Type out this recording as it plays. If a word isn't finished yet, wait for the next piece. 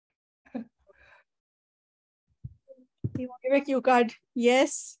You want to give a cue card?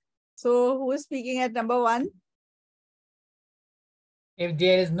 Yes. So who is speaking at number 1? If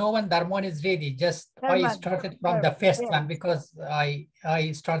there is no one, Dharman is ready. Just I Dharman. started from the first Yes. one because I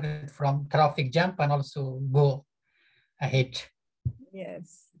started from traffic jump and also go ahead.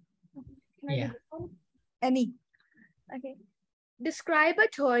 Yes. Yeah. Any. Okay. Describe a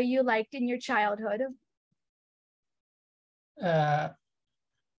toy you liked in your childhood.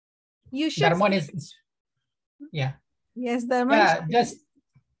 You should. Dharman is, yeah. Yes, Dharman.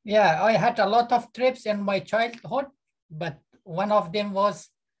 Yeah, I had a lot of trips in my childhood, but one of them was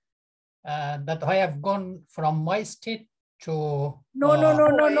that I have gone from my state to...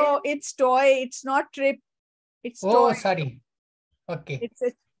 No. It's toy. It's not trip. It's toy. Oh, sorry. Okay. It's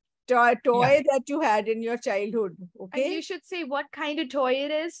a toy that you had in your childhood. Okay. And you should say what kind of toy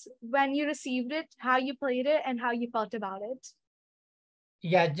it is, when you received it, how you played it, and how you felt about it.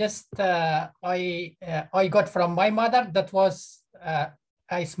 Yeah, just I got from my mother. That was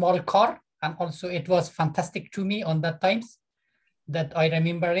a small car, and also it was fantastic to me on that times that I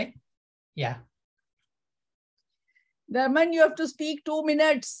remember it. Yeah. Dharman, you have to speak 2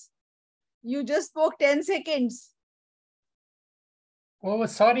 minutes. You just spoke 10 seconds. Oh,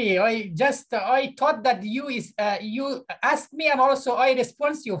 sorry. I thought that you asked me and also I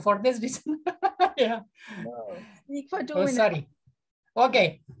respond you for this reason. Yeah. No. Speak for 2 Oh, minutes. sorry.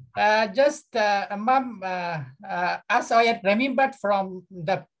 Okay. Ma'am, as I remembered from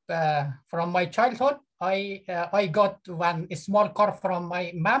my childhood, I got one small car from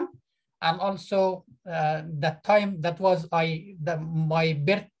my mom, and also that time that was my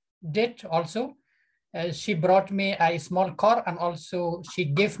birthday also. She brought me a small car, and also she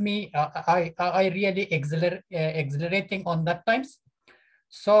gave me I really exhilarating on that times.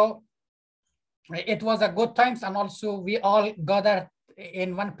 So it was a good times, and also we all gathered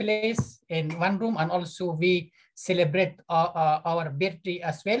in one place in one room, and also we celebrate our birthday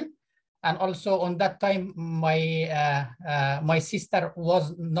as well. And also on that time my sister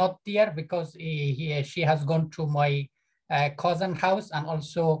was not there because she has gone to my cousin house, and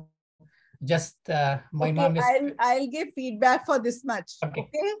also just my mom is... I'll give feedback for this much. Okay.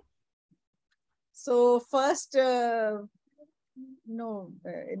 So first, there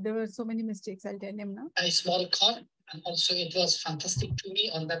were so many mistakes. I'll tell him now. A small car, and also it was fantastic to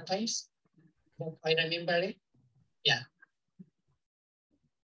me on that times. But I remember it. Yeah.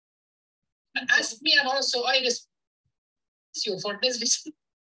 Ask me, and also I respect you for this reason.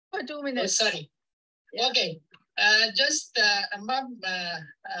 For 2 minutes. Oh, sorry. Yeah. Okay. Ma'am,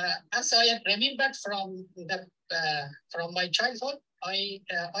 as I remembered from my childhood, I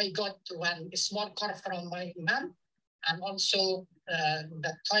got one small car from my mom, and also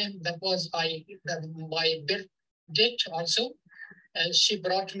that time that was my birthday also. She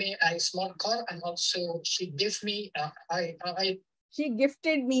brought me a small car, and also she gave me she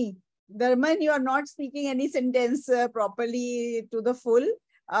gifted me. Dharman, you are not speaking any sentence properly to the full.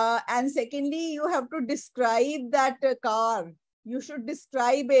 And secondly, you have to describe that car. You should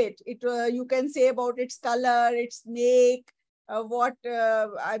describe it. You can say about its color, its make,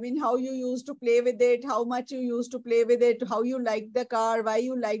 how you used to play with it, how much you used to play with it, how you like the car, why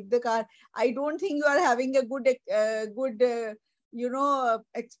you like the car. I don't think you are having a good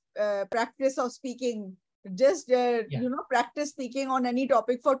practice of speaking. Just practice speaking on any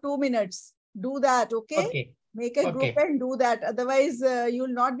topic for 2 minutes. Do that, okay? Okay. Make a group and do that. Otherwise, you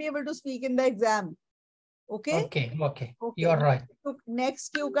will not be able to speak in the exam. Okay? Okay. You're right. So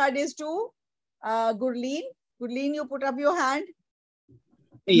next cue card is to Gurleen. Gurleen, you put up your hand.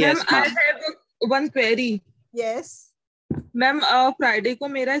 Yes, ma'am. I have one query. Yes. Ma'am, Friday को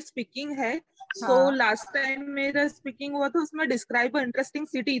मेरा speaking है. So last time मेरा speaking हुआ था, उसमें describe an interesting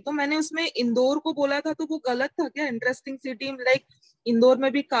city. तो मैंने उसमें इंदौर को बोला था, तो वो गलत था क्या? Interesting city like इंदौर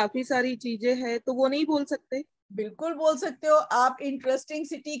में भी काफी सारी चीजें हैं, तो वो नहीं बोल सकते? बिल्कुल बोल सकते हो आप. इंटरेस्टिंग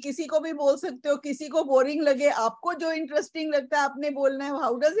सिटी किसी को भी बोल सकते हो. किसी को बोरिंग लगे, आपको जो इंटरेस्टिंग लगता है आपने बोलना है.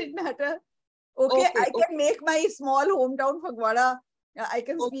 How does it matter? Okay, I can make my small hometown Phagwara. I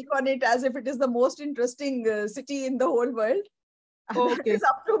can speak on it as if it is the most interesting city in the whole world. That is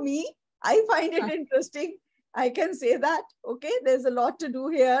up to me. I find it interesting. I can say that. Okay, there's a lot to do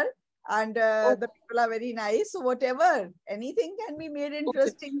here, and the people are very nice. So whatever, anything can be made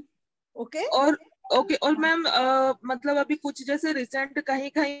interesting. Okay. और ma'am मतलब अभी कुछ जैसे recent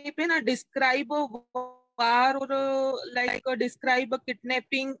कहीं पे ना describe वार और like describe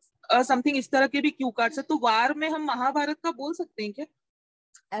kidnapping something इस तरह के भी क्यू कार्ड है. तो वार में हम महाभारत का बोल सकते हैं क्या?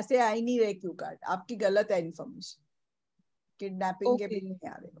 ऐसे आ ही नहीं रहे क्यू कार्ड. आपकी गलत है इन्फॉर्मेशन. किडनैपिंग के भी नहीं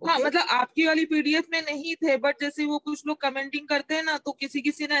आ रहे. हाँ, मतलब आपकी वाली पीडीएफ में नहीं थे, बट जैसे वो कुछ लोग कमेंटिंग करते हैं ना, तो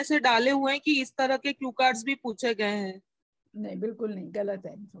किसी ने ऐसे डाले हुए हैं कि इस तरह के क्यू कार्ड्स भी पूछे गए हैं. नहीं, बिल्कुल नहीं, गलत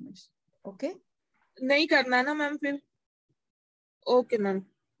है इन्फॉर्मेशन. ओके, नहीं करना ना मैम फिर. Okay ma'am.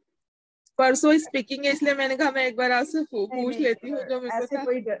 परसों स्पीकिंग है इसलिए मैंने कहा मैं एक बार आपसे पूछ लेती हूँ जो मेरे को ऐसे था.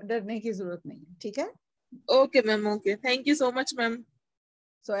 कोई डरने की जरूरत नहीं है. ठीक है. Okay ma'am. Okay, thank you so much ma'am.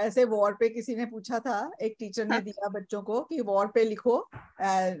 सो ऐसे वॉर पे किसी ने पूछा था, एक टीचर ने दिया बच्चों को कि वॉर पे लिखो,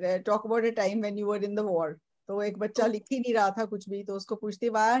 talk about a time when you were in the war. तो एक बच्चा लिख ही नहीं रहा था कुछ भी, तो उसको पूछती,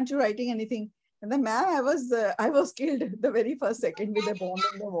 why aren't you writing anything? And then, ma'am, I was killed the very first second with a bomb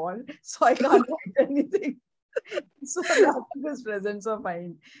in the wall, so I can't write anything. So that is presence of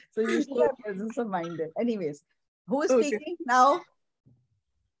mind. So you should have presence of mind there. Anyways, who is Okay. speaking now?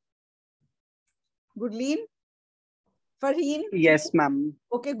 Gurleen? Farheen? Yes, ma'am.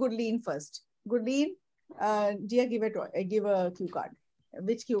 Okay, Gurleen first. Gurleen, Jia, give a cue card.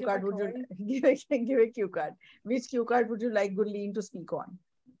 Which cue Give card a would toy. you give a cue card? Which cue card would you like Gurleen to speak on?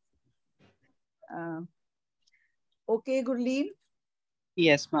 Okay, Gurleen,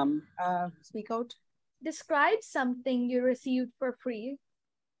 Yes, ma'am. speak out. Describe something you received for free.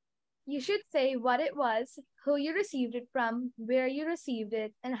 You should say what it was, who you received it from, where you received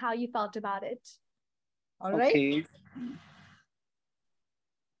it, and how you felt about it. All right. Okay.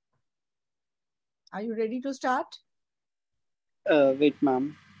 Are you ready to start? Wait,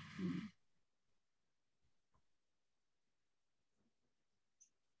 ma'am.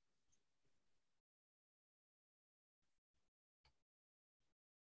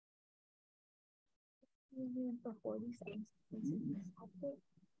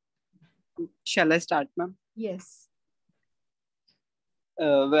 Shall I start, ma'am? Yes.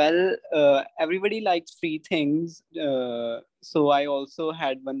 Well, everybody likes free things. So I also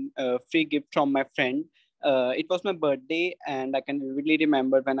had one free gift from my friend. It was my birthday, and I can vividly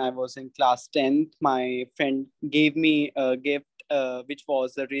remember when I was in class 10th, my friend gave me a gift, which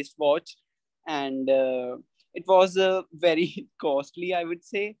was a wristwatch. And it was very costly, I would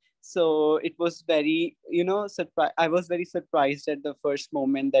say. So it was very, I was very surprised at the first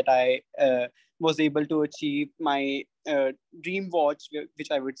moment that I was able to achieve my dream watch,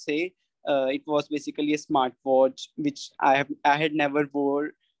 which I would say. It was basically a smartwatch, which I had never wore.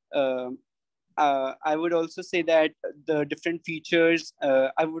 I would also say that the different features,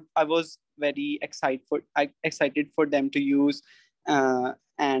 I was very excited for them to use,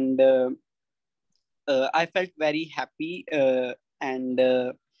 and I felt very happy, and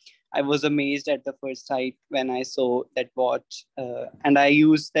I was amazed at the first sight when I saw that watch, and I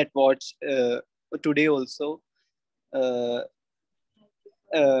used that watch today also. Uh,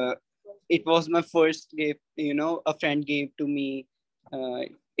 it was my first gift, a friend gave to me. Uh,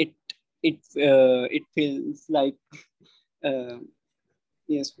 it it feels like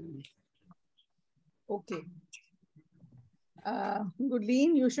yes. Okay.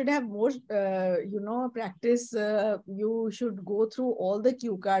 Gurleen, you should have more, practice. You should go through all the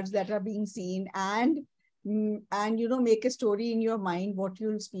cue cards that are being seen, and make a story in your mind what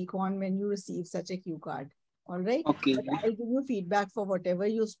you'll speak on when you receive such a cue card. All right. Okay. But I'll give you feedback for whatever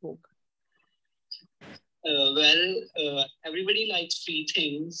you spoke. Everybody likes free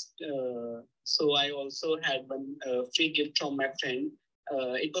things. So I also had one free gift from my friend.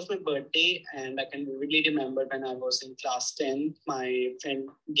 It was my birthday, and I can vividly remember when I was in class 10th, my friend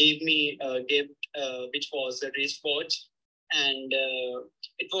gave me a gift, which was a wristwatch. And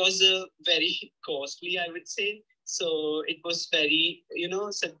it was very costly, I would say. So it was very,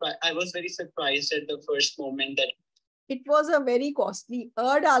 I was very surprised at the first moment that it was a very costly,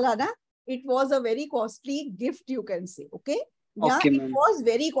 dala na? It was a very costly gift, you can say. Okay. Yeah, okay, it was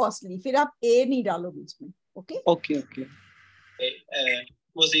very costly. फिर आप a नहीं डालो बीच में. Okay. Okay.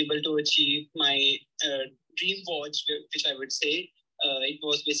 Was able to achieve my dream watch, which I would say. It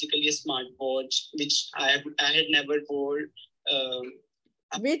was basically a smartwatch, which I had never wore.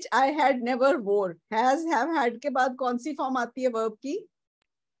 Which I had never wore. Has, have, had के बाद कौन सी form आती है verb की?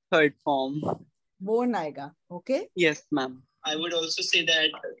 Third form. Worn आएगा. Okay. Yes, ma'am. I would also say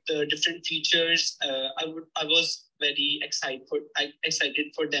that the different features, I was very excited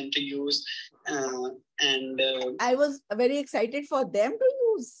for them to use, and I was very excited for them to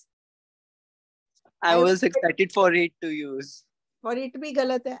use. I was excited for it to use. For it भी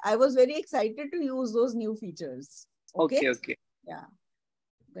गलत है. I was very excited to use those new features. Okay. Yeah.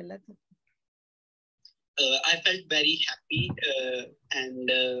 गलत है. I felt very happy,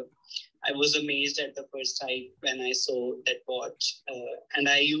 and I was amazed at the first sight when I saw that watch, and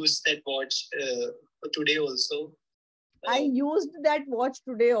I used that watch today also. I used that watch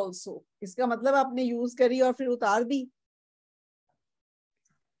today also. इसका मतलब आपने use करी और फिर उतार दी?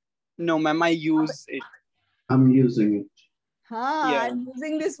 No, ma'am, I use it. I'm using it. हाँ, Yeah. I'm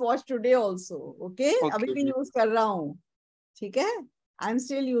using this watch today also. Okay? अभी भी use कर रहा हूँ. ठीक है? I'm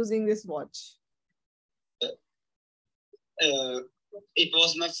still using this watch. It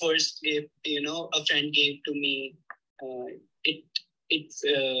was my first gift. You know, a friend gave to me.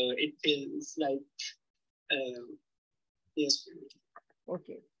 It feels like yes.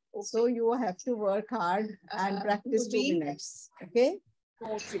 Okay. So you have to work hard and practice 2 minutes. Okay.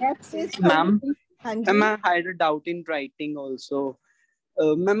 Next is Ma'am, Hanji. I had a doubt in writing also.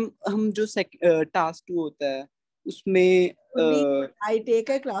 Ma'am हम जो task 2 होता है उसमें I take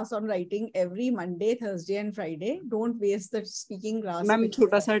a class on writing every Monday, Thursday and Friday. Don't waste the speaking class. Ma'am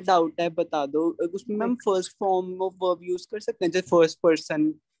छोटा सा doubt है, बता दो उसमें ma'am first form of verb use कर सकते हैं, जैसे first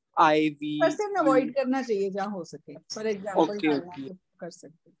person I we person avoid करना चाहिए जहाँ हो सके. फॉर एग्जांपल ओके कर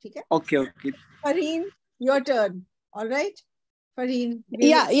सकते. ठीक है? Okay Farheen, your turn. All right, Farheen.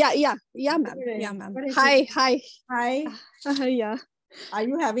 Yeah, ma'am. Yeah, ma'am. Hi. Hi. Yeah. Are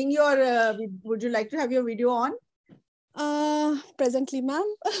you having your? Would you like to have your video on? Presently,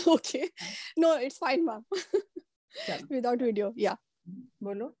 ma'am. Okay. No, it's fine, ma'am. Without video. Yeah.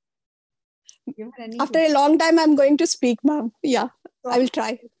 Bolo. After a long time, I'm going to speak, ma'am. Yeah, I will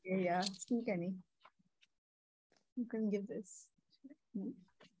try. Okay, yeah, speak any. You can give this.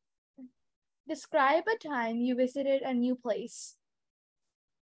 Describe a time you visited a new place.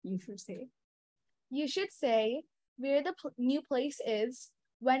 You should say. You should say where the new place is,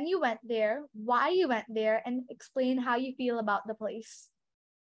 when you went there, why you went there, and explain how you feel about the place.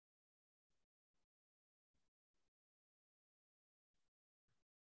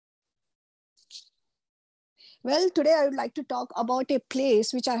 Well, today I would like to talk about a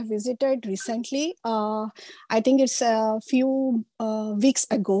place which I have visited recently. I think it's a few weeks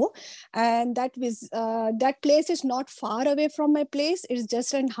ago, and that place is not far away from my place. It's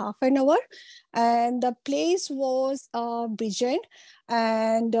just in half an hour, and the place was Bridgend,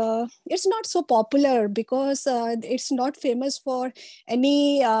 and it's not so popular because it's not famous for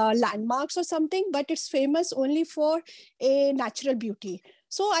any landmarks or something, but it's famous only for a natural beauty.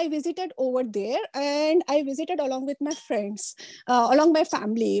 So I visited over there, and I visited along with my friends, along my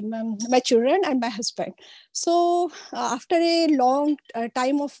family, my children and my husband. So after a long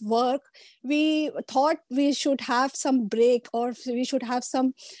time of work, we thought we should have some break, or we should have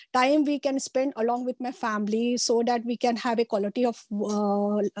some time we can spend along with my family, so that we can have a quality of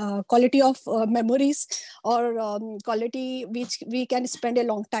memories, or quality which we can spend a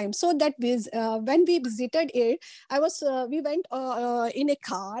long time. So that when we visited it, we went in a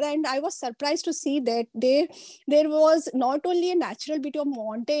car, and I was surprised to see that there was not only a natural beauty of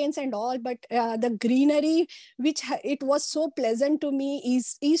mountains and all, but the greenery, which it was so pleasant to me,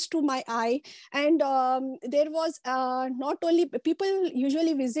 is to my eye. And there was not only people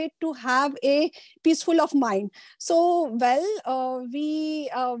usually visit to have a peaceful of mind. So we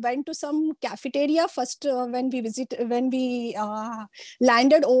went to some cafeteria first when we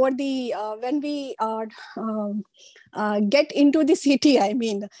landed over the when we get into the city, I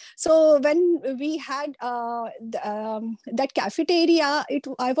mean. So when we had that cafeteria,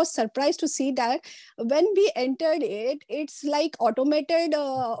 I was surprised to see that when we entered it, it's like automated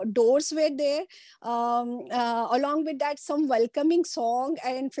doors were there, along with that some welcoming song,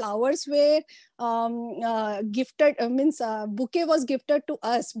 and flowers were gifted, bouquet was gifted to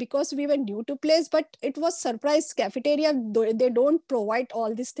us because we were new to place. But it was surprise cafeteria, they don't provide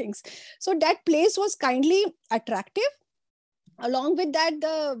all these things. So that place was kindly attractive. Along with that,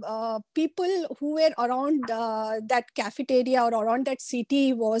 the people who were around that cafeteria or around that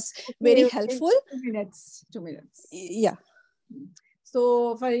city was very helpful. 2 minutes. Yeah.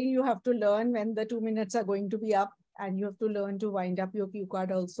 So Farheen, you have to learn when the 2 minutes are going to be up, and you have to learn to wind up your cue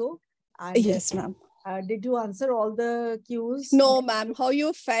card also. And yes, ma'am. Did you answer all the cues? No, ma'am. How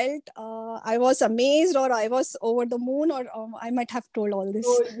you felt? I was amazed, or I was over the moon, or I might have told all this.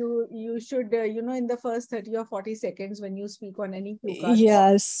 So you should, in the first 30 or 40 seconds when you speak on any cue card.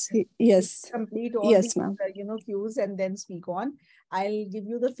 Yes. Complete all yes, the ma'am. Cues and then speak on. I'll give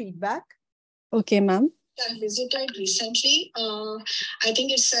you the feedback. Okay, ma'am. I visited recently. I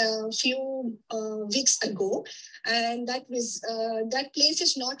think it's a few weeks ago, and that place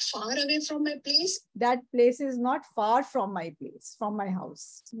is not far away from my place. That place is not far from my place, from my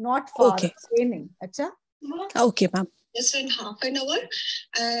house. Not far. Okay. Acha? Okay, ma'am. Just in half an hour,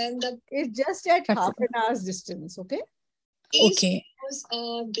 and it's just at half an hour's distance. Okay. Okay. It was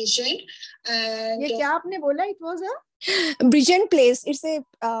Bridgend, and ये क्या आपने बोला? It was a Bridgend place. It's a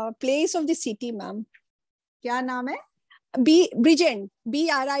place of the city, ma'am. क्या नाम है? Bridgend.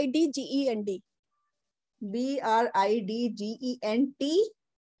 BRIDGEND. BRIDGENT.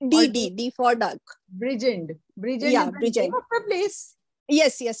 D for duck. Bridgend. Yeah, is the name of the place.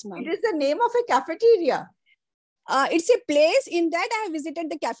 Yes, ma'am. It is the name of a cafeteria. It's a place. In that, I have visited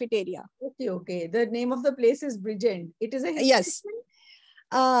the cafeteria. Okay, okay. The name of the place is Bridgend. It is a hill Yes.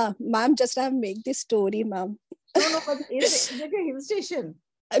 station? Ma'am, just I have make this story, ma'am. No, but is it a hill station?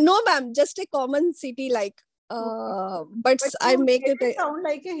 No, ma'am, just a common city like. But But I you make made it. sound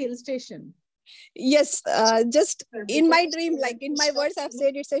like a hill station. Yes, just in my Because dream, like in my it's not- words, I've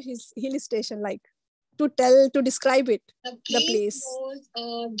said it's a hill station, like to describe it, the place. was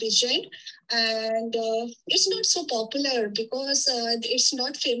Bridgend, and it's not so popular because it's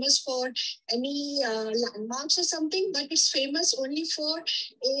not famous for any landmarks or something, but it's famous only for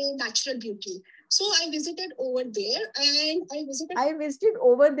a natural beauty. So I visited over there, and I visited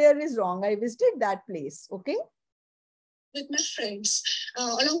over there is wrong. I visited that place. Okay. with my friends,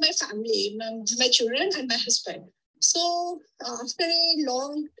 along my family, my children and my husband. So after a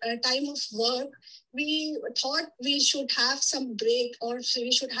long time of work, we thought we should have some break, or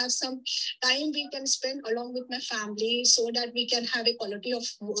we should have some time we can spend along with my family, so that we can have a quality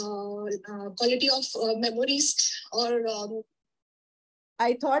of memories. Or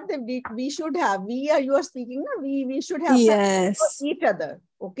I thought that we should have, you are speaking, we should have some time Yes. for each other.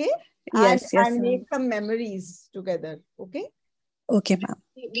 Okay. Yes, yes, And ma'am. make some memories together. Okay. Okay, ma'am.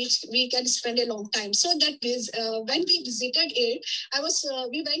 we can spend a long time. So that is when we visited it,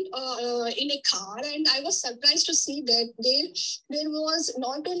 we went in a car, and I was surprised to see that there was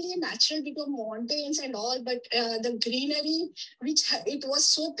not only a natural bit of mountains and all, but the greenery, which it was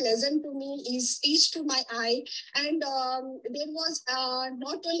so pleasant to me, is eased to my eye. And there was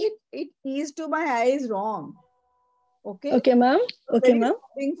not only It eased to my eyes wrong. Okay. Okay, ma'am. Okay, Very ma'am.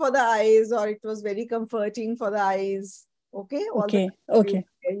 soothing for the eyes, or it was very comforting for the eyes. Okay. Okay, the okay.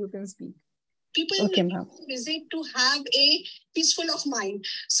 you can speak. people Okay, ma'am. visit to have a peaceful of mind.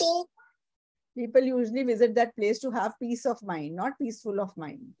 So People usually visit that place to have peace of mind, not peaceful of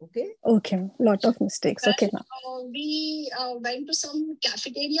mind. Okay. Okay, lot of mistakes. Okay, ma'am. we went to some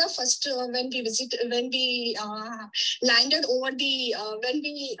cafeteria first when we landed over the when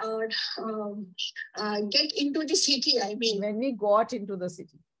we get into the city. I mean, When we got into the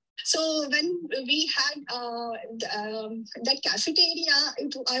city. so when we had that cafeteria,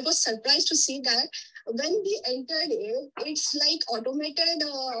 I was surprised to see that when we entered it, it's like automated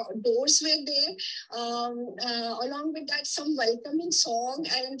doors were there. Along with that, some welcoming song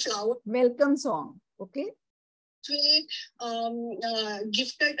and flower Welcome song. Okay.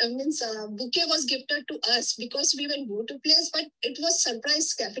 gifted, means bouquet was gifted to us because we were new to place, but it was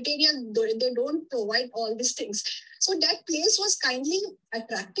surprise cafeteria. They don't provide all these things. So that place was kindly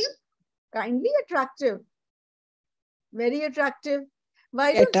attractive. Kindly attractive. Very attractive.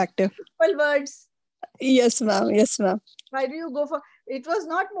 Why do you Attractive. simple words? Yes, ma'am. Yes, ma'am. Why do you go for, it was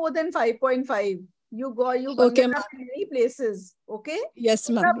not more than 5.5. You Okay, bungled up in many places. Okay. Yes,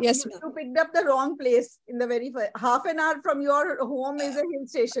 ma'am. Yes, ma'am. You picked up the wrong place in the very first. Half an hour from your home is a hill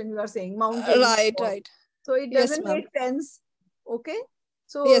station, you are saying, mountain. Right, right. So it Yes, doesn't ma'am. make sense. Okay.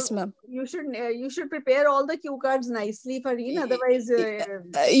 So Yes, ma'am. you should prepare all the cue cards nicely, Fareen. Otherwise,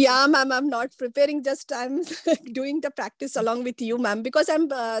 Yeah, ma'am. I'm not preparing. Just I'm doing the practice along with you, ma'am, because I'm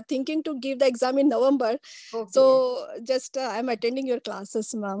thinking to give the exam in November. okay. So just I'm attending your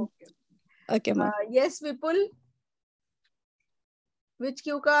classes, ma'am. Okay, ma'am. Yes, Vipul. Which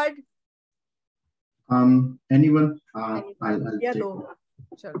cue card? Anyone? I'll Yeah, take no.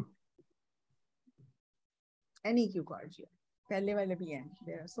 Sure. Any cue cards here. Pehle wale bhi hain.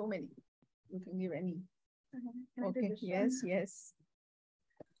 There are so many. You can give any. Okay. Yes, yes.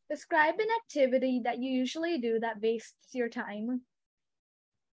 Describe an activity that you usually do that wastes your time.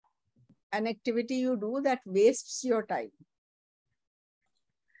 An activity you do that wastes your time.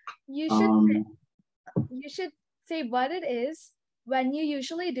 You should say what it is, when you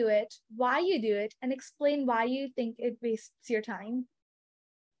usually do it, why you do it, and explain why you think it wastes your time.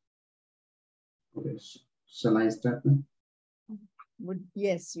 Okay. Shall I start now?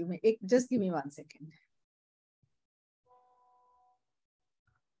 Yes, you may. Just give me 1 second.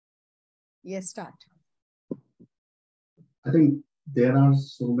 Yes, start. I think there are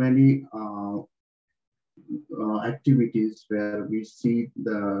so many activities where we see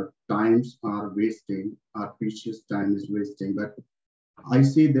the times are wasting, our precious time is wasting. But I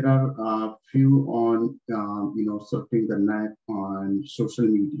see there are a few on, surfing the net on social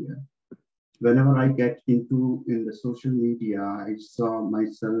media. Whenever I get in the social media, I saw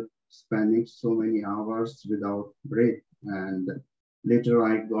myself spending so many hours without break. And later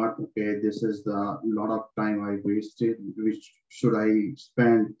I got, okay, this is the lot of time I wasted, which should I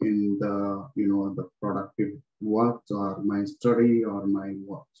spend in the, the productive work or my study or my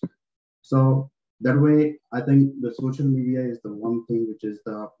work. So that way, I think the social media is the one thing which is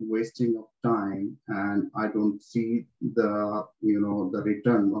the wasting of time, and I don't see the the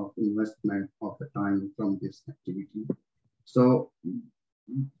return of investment of the time from this activity. So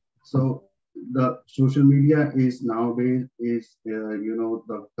the social media is nowadays is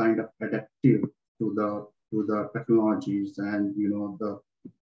the kind of adaptive to the technologies, and the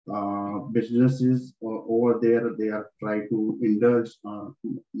businesses over there, they are trying to indulge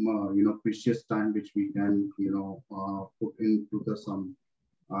precious time which we can put into the some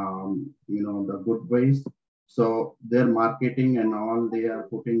the good ways. So their marketing and all, they are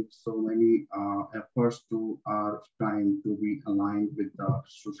putting so many efforts to our time to be aligned with the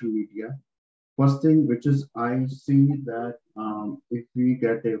social media. First thing which is I see that if we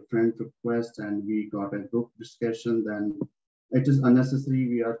get a friend request and we got a group discussion, then it is unnecessary.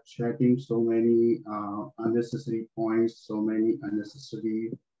 We are chatting so many unnecessary points, so many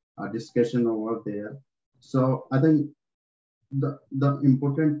unnecessary discussion over there. So I think the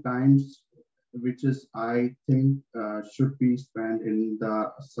important times, which is I think should be spent in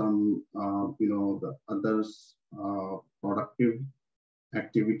the some the others productive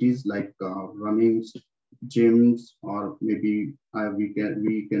activities like running, gyms, or maybe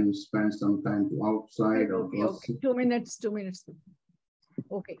we can spend some time to outside or okay. 2 minutes.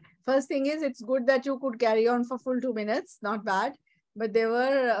 Okay, first thing is, it's good that you could carry on for full 2 minutes, not bad, but there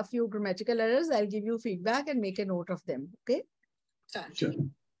were a few grammatical errors. I'll give you feedback and make a note of them. Okay, sure.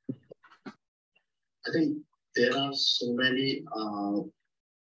 I think there are so many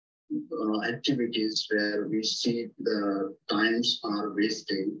activities where we see the times are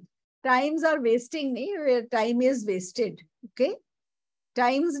wasting. Times are wasting नहीं, where time is wasted. Okay,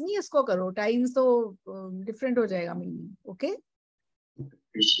 times नहीं इसको करो, times तो different हो जाएगा meaning. Okay,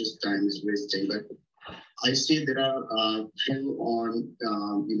 precious time is wasting, but I see there are few on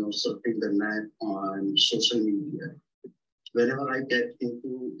surfing the net on social media. Whenever I get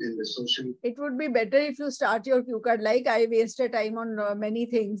into in the social, it would be better if you start your cue card like I wasted time on many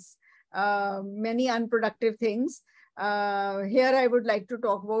things, many unproductive things. Here I would like to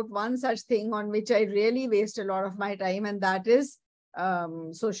talk about one such thing on which I really waste a lot of my time, and that is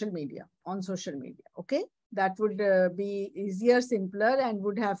social media, on social media. Okay, that would be easier, simpler, and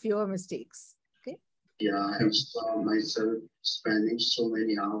would have fewer mistakes. Okay. Yeah, I saw myself spending so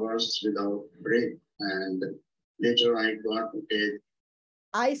many hours without break, and later I got okay.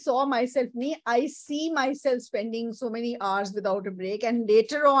 I saw myself, I see myself spending so many hours without a break, and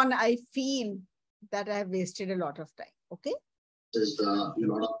later on I feel that I have wasted a lot of time. Okay. There's a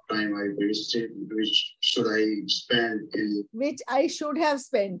lot of time I wasted, which should I spend in? Which I should have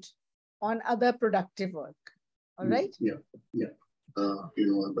spent on other productive work. All right? Yeah.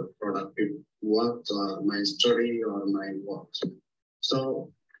 The productive work, or my study, or my work.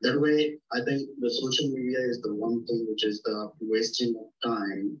 So that way, I think the social media is the one thing which is the wasting of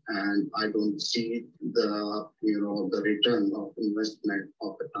time, and I don't see the the return of investment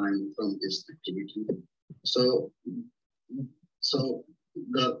of the time from this activity. So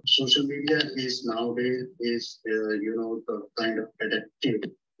the social media is nowadays is the kind of adaptive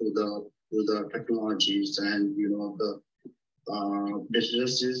to the technologies, and the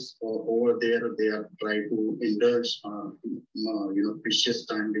businesses over there, they are trying to indulge precious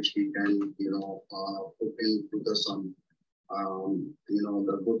time which we can put into the some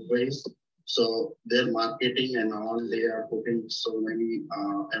the good ways. So their marketing and all, they are putting so many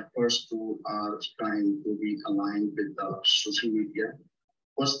efforts to trying to be aligned with the social media.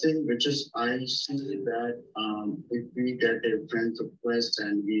 First thing which is I see that if we get a friend request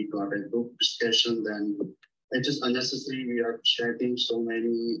and we got a group discussion, then it is unnecessary. We are chatting so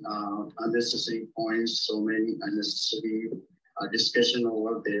many unnecessary points, so many unnecessary discussion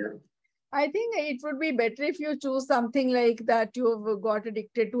over there. I think it would be better if you choose something like that you have got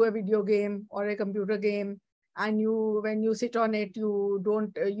addicted to a video game or a computer game, and when you sit on it, you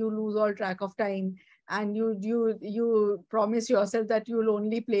lose all track of time, and you promise yourself that you will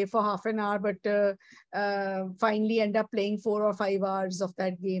only play for half an hour, but finally end up playing 4 or 5 hours of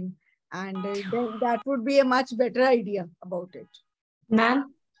that game. And then that would be a much better idea about it.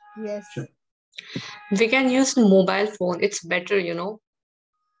 Ma'am? Yes. Sure. We can use mobile phone. It's better,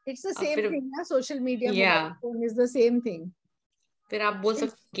 It's the same thing, na? Social media, Yeah. mobile phone is the same thing. फिर आप बोल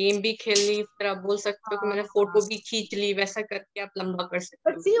सकते हो game भी खेल ली, फिर आप बोल सकते हो कि मैंने फोटो भी खींच ली, वैसा करके आप लंबा कर सकते हो.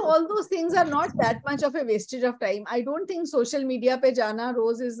 But see, all those things are not that much of a wastage of time. I don't think social media pe jana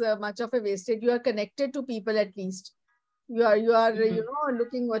rose is much of a wastage. You are connected to people at least. You are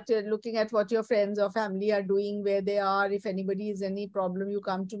looking at what your friends or family are doing, where they are. If anybody is any problem, you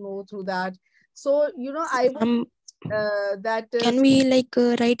come to know through that. So Can we like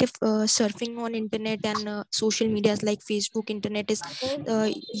write if surfing on internet and social medias like Facebook, internet is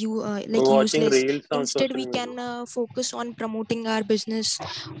like Watching useless. reels on Instead, social we media. can focus on promoting our business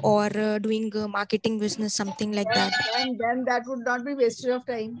or doing marketing business, something like that. Then that would not be wastage of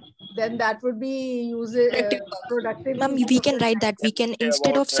time. Then that would be productive. Ma'am, use we of can the write time. that. We can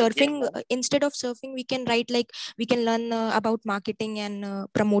About the game, instead of surfing, we can write like we can learn about marketing and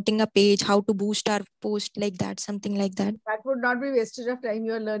promoting a page, how to boost our post, like that, something like that. That would not be wastage of time.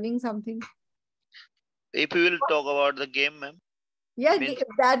 You are learning something. If we will talk about the game, ma'am. Yeah,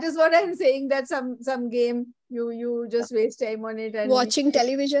 that is what I'm saying. That some game you just waste time on it, and watching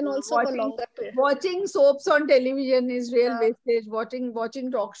television also for longer period. Watching soaps on television is real wastage.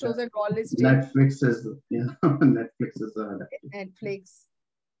 Watching talk shows and all is Netflix is Netflix is Netflix.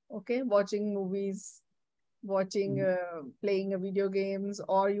 Okay, watching movies, watching playing video games,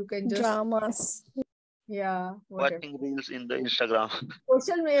 or you can just dramas. Yeah, whatever. Watching reels in the Instagram.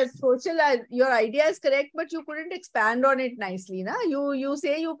 Your idea is correct, but you couldn't expand on it nicely, na? You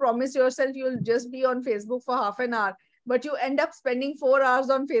say you promise yourself you'll just be on Facebook for half an hour, but you end up spending 4 hours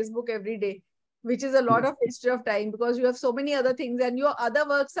on Facebook every day, which is a lot of waste of time because you have so many other things and your other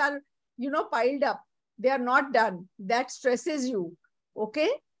works are, piled up. They are not done. That stresses you. Okay?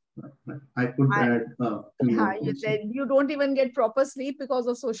 I could add you said you don't even get proper sleep because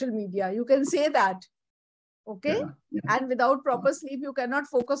of social media. You can say that. Okay? Yeah. And without proper sleep, you cannot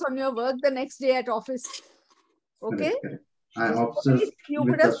focus on your work the next day at office. Okay? Correct. I obsessed you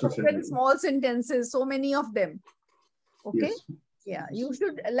with could have the social spoken media. small sentences, so many of them. Okay? Yes. Yeah, you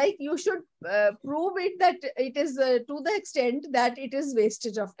should prove it that it is to the extent that it is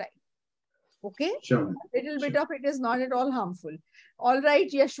wastage of time. Okay? Sure. A little bit of it is not at all harmful. All right,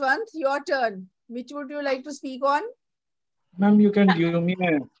 Yashwant, your turn. Which would you like to speak on? Ma'am, you can give me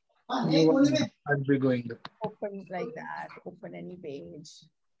a I'll be going. Open like that. Open any page.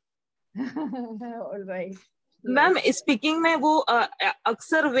 All right. Ma'am speaking में वो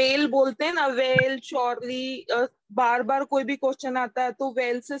अक्सर well बोलते हैं ना, well shortly, बार बार कोई भी question आता है तो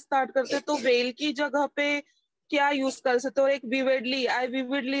वेल से स्टार्ट करते हैं, तो वेल की जगह पे क्या यूज कर सकते हो? एक विविडली, आई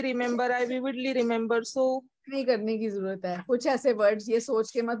विविडली रिमेम्बर, सो नहीं करने की जरूरत है। कुछ ऐसे वर्ड्स ये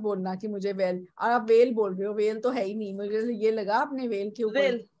सोच के मत बोलना कि मुझे वेल, और आप वेल बोल रहे हो, वेल तो है ही नहीं। मुझे ये लगा आपने वेल के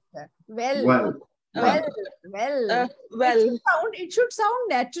ऊपर it should sound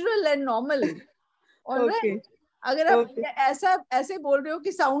natural and normal. All right. अगर आप ऐसे बोल रहे हो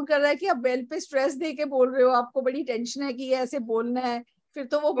कि साउंड कर रहा है कि आप वेल पे स्ट्रेस दे के बोल रहे हो, आपको बड़ी टेंशन है कि ये ऐसे बोलना है, फिर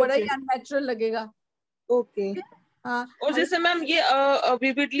तो वो बड़ा ही अननेचुरल लगेगा। ओके। हाँ, और जैसे मैम ये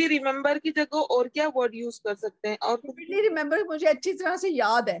विविडली रिमेम्बर की जगह और क्या वर्ड यूज कर सकते हैं? और विविडली रिमेम्बर मुझे अच्छी तरह से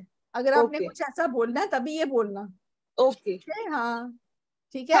याद है, अगर आपने कुछ ऐसा बोलना है तभी ये बोलना। ओके। हाँ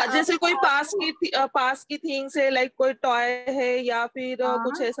ठीक है। हाँ, जैसे कोई पास की थिंग्स है, लाइक कोई टॉय है या फिर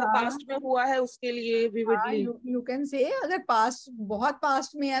कुछ ऐसा पास्ट में हुआ है, उसके लिए विविडली यू कैन से। अगर पास्ट बहुत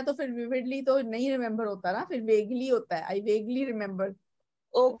पास्ट में है तो फिर विविडली तो नहीं रिमेम्बर होता ना, फिर वेगली होता है। आई vaguely remember.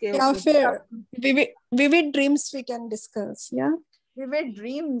 Okay. Yeah, fair. Vivid dreams we can discuss. Yeah. Vivid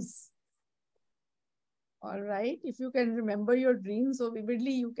dreams. All right. If you can remember your dreams so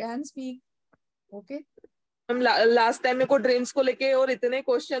vividly, you can speak. Okay. Last time मेरे को dreams को लेके और इतने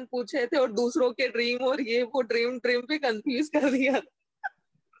question पूछे थे और दूसरों के ड्रीम और ये वो ड्रीम पे कंफ्यूज कर दिया।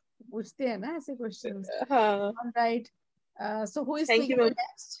 पूछते हैं ना ऐसे क्वेश्चंस। हाँ। All right. So who is speaking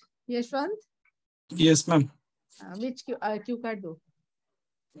next? Yashwant? Yes, ma'am. Which cue card do?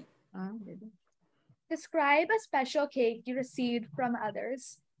 Describe a special cake you received from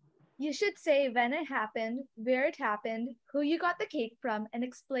others. You should say when it happened, where it happened, who you got the cake from, and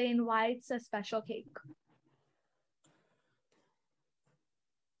explain why it's a special cake.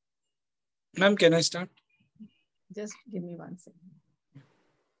 Ma'am, can I start? Just give me 1 second.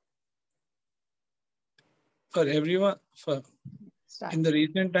 For everyone, in the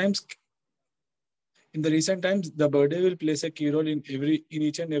recent times, the birthday will play a key role in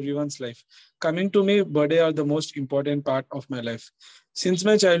each and everyone's life. Coming to me, birthday are the most important part of my life. Since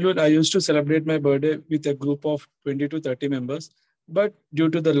my childhood, I used to celebrate my birthday with a group of 20 to 30 members. But due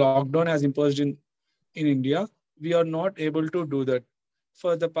to the lockdown as imposed in India, we are not able to do that.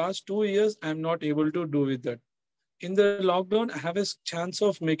 For the past 2 years, I'm not able to do with that. In the lockdown, I have a chance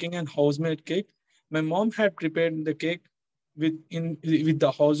of making an house-made cake. My mom had prepared the cake with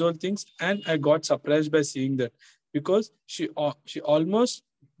the household things, and I got surprised by seeing that, because she almost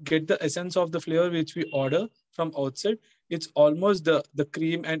get the essence of the flavor which we order from outside. It's almost the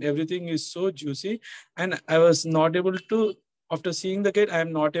cream and everything is so juicy, and I was not able to, after seeing the cake, I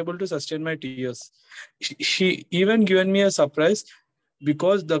am not able to sustain my tears. She even given me a surprise,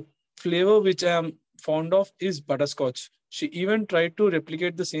 because the flavor which I am fond of is butterscotch. She even tried to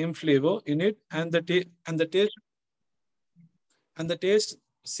replicate the same flavor in it, and the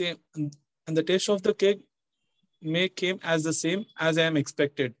taste of the cake may came as the same as I am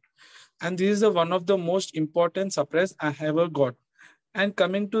expected. And this is the one of the most important surprise I ever got. And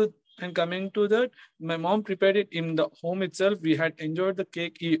coming to that, my mom prepared it in the home itself. We had enjoyed the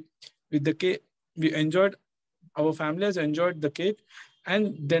cake with the cake. We enjoyed, our family has enjoyed the cake,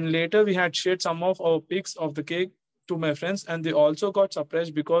 and then later we had shared some of our pics of the cake to my friends, and they also got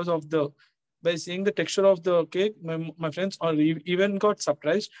surprised because of by seeing the texture of the cake. My friends even got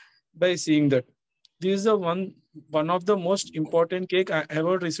surprised by seeing that. This is the one of the most important cake I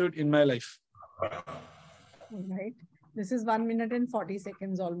ever received in my life. All right. This is 1 minute and 40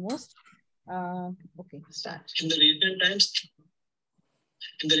 seconds almost. Okay, start. In the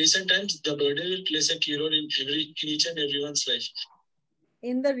recent times, the birthday will place a key role in each and everyone's life.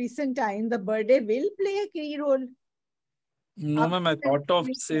 In the recent time, the birthday will play a key role. No, ma'am, I thought of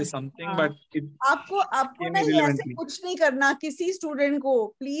say something, but it आपको ना ऐसे कुछ नहीं करना. किसी student को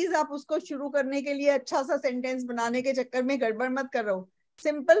please आप उसको शुरू करने के लिए अच्छा सा सेंटेंस बनाने के चक्कर में गड़बड़ मत करो.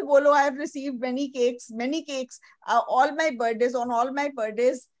 Simple bolo, I have received many cakes, all my birthdays,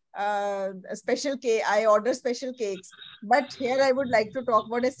 special cake, I order special cakes. But here I would like to talk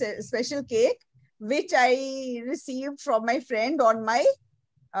about a special cake, which I received from my friend on my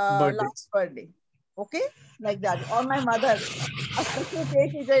last birthday. Okay, like that. Or my mother, a special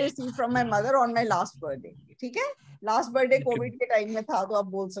cake which I received from my mother on my last birthday. ठीक है? Last birthday COVID के time में था, तो आप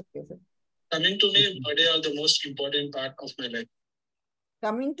बोल सकते हो फिर. Coming to me, birthday are the most important part of my life.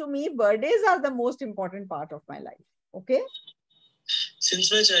 Coming to me, birthdays are the most important part of my life. Okay?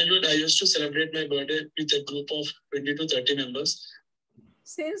 Since my childhood, I used to celebrate my birthday with a group of 20 to 30 members.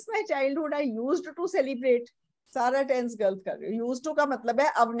 Since my childhood, I used to celebrate. सारा tense गलत कर रहे हो. Used to का मतलब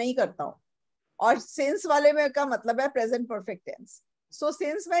है अब नहीं करता हूँ. और since वाले में का मतलब है present perfect tense. So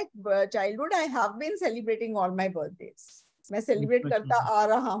since my childhood, I have been celebrating all my birthdays. मैं celebrate करता आ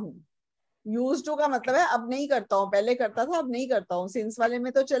रहा हूँ. Used to का मतलब है अब नहीं करता हूँ. पहले करता था, अब नहीं करता हूँ. Since वाले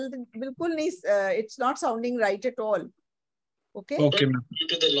में तो चल बिल्कुल नहीं. It's not sounding right at all. Okay. Okay. Due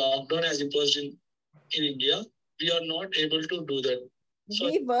to the lockdown as imposed in India, we are not able to do that. So,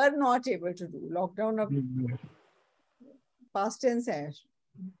 we were not able to do lockdown. Of past tense है.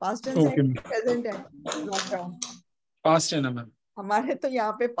 Past tense है, present है. Lockdown. Past tense है ma'am. हमारे तो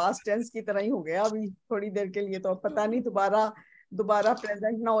यहाँ पे past tense की तरह ही हो गया अभी थोड़ी देर के लिए. तो पता नहीं दोबारा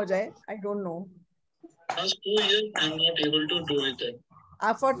present ना हो जाए. I don't know. Past 2 years, I am not able to do it.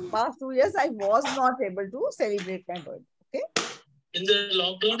 For past 2 years, I was not able to celebrate my birthday. Okay. In the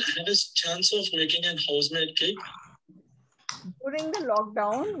lockdown, I had a chance of making a house-made cake. During the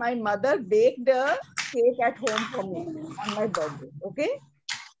lockdown, my mother baked a cake at home for me on my birthday. Okay.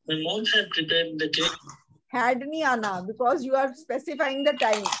 My mom had prepared the cake. Had नहीं आना because you are specifying the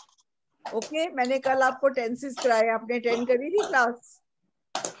time. Okay. मैंने कल आपको tenses कराए. आपने 10 करी थी class?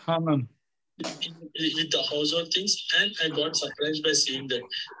 हाँ ma'am. With the household things, and I got surprised by seeing that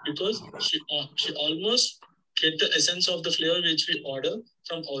because she almost get the essence of the flavor which we order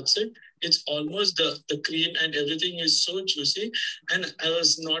from outside. It's almost the cream and everything is so juicy, and I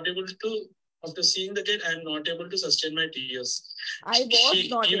was not able to. After seeing the cake, I am not able to sustain my tears.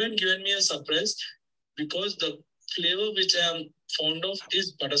 She even given me a surprise because the flavor which I am fond of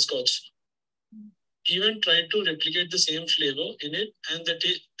is butterscotch. Even tried to replicate the same flavor in it, and the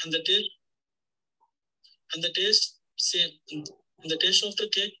taste of the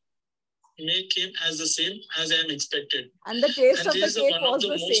cake may came as the same as I am expected. And the taste of the cake was the same. One of the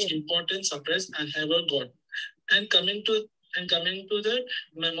most important surprise I ever got. And coming to that,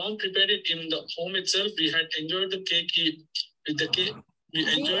 my mom prepared it in the home itself. We had enjoyed the cake with the cake.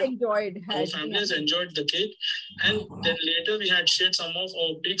 Our families enjoyed the cake, and then later we had shared some of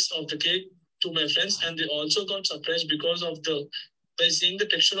our pics of the cake to my friends, and they also got surprised because of by seeing the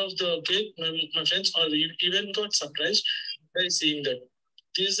texture of the cake. My friends even got surprised by seeing that.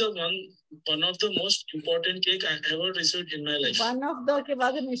 This is one of the most important cake I ever received in my life. One of the के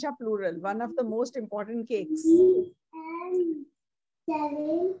बाद हमेशा plural. One of the most important cakes.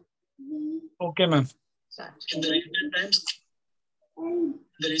 Okay, ma'am. In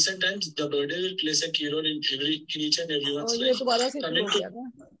the recent times, the birthday will place a key role in each and everyone's life. Coming to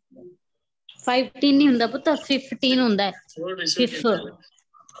 15 नहीं हुंदा पुत्र 15 हुंदा है.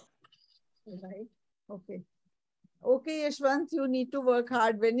 Right. Okay. Okay, Yashwant, you need to work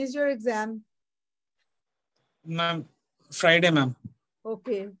hard. When is your exam? Ma'am, Friday, ma'am.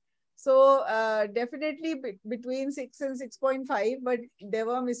 Okay. So definitely between 6 and 6.5, but there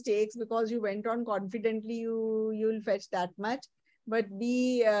were mistakes because you went on confidently. You'll fetch that much. but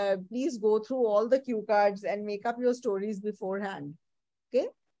please go through all the cue cards and make up your stories beforehand. Okay,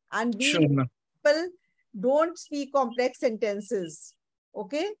 and be Sure, ma'am. simple. Don't speak complex sentences.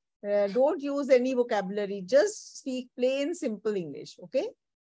 Okay, don't use any vocabulary. Just speak plain, simple English. Okay,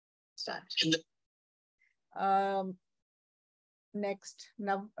 start. Next,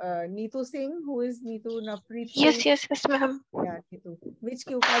 Neetu Singh. Who is Neetu? Navpreet Singh? Yes, ma'am. Yeah, Neetu. Which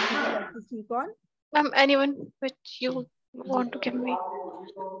cue card would you like to speak on? Anyone which you want to give me.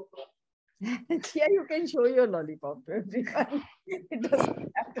 Yeah, you can show your lollipop to everyone. It doesn't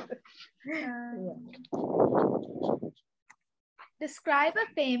matter. Describe a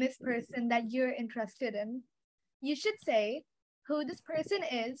famous person that you're interested in. You should say who this person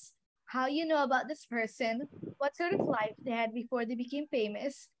is, how you know about this person, what sort of life they had before they became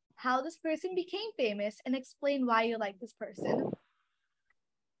famous, how this person became famous, and explain why you like this person.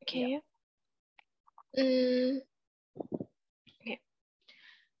 Okay. Yeah. Okay.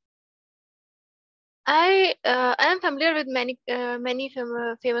 I am familiar with many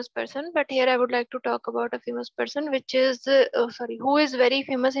famous person, but here I would like to talk about a famous person, which is who is very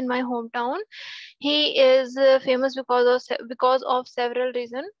famous in my hometown. He is famous because of several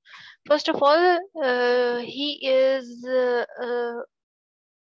reasons. First of all, he is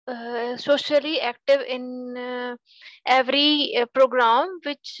socially active in every program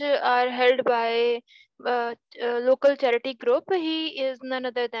which are held by local charity group. He is none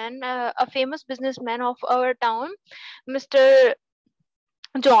other than a famous businessman of our town, Mr.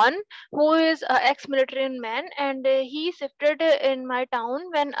 John, who is an ex-military man, and he shifted in my town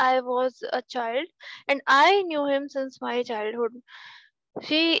when I was a child, and I knew him since my childhood.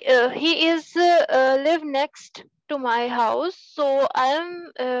 He is live next to my house, so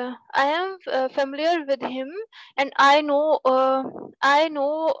I am familiar with him, and I know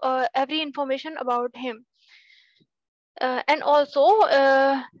every information about him. And also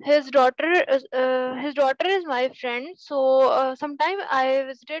his daughter is my friend, so sometime I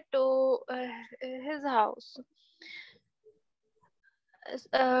visited to his house.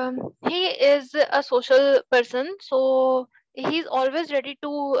 He is a social person, so he's always ready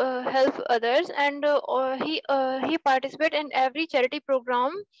to help others, and he participated in every charity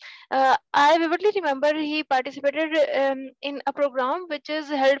program. I vividly remember he participated in a program which is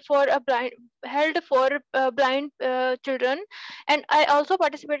held for blind children, and I also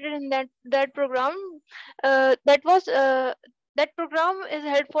participated in that program. That program is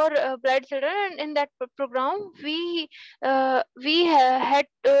held for blind children, and in that program we had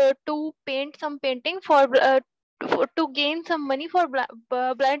to paint some painting to gain some money for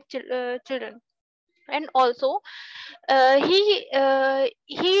blind children. And also he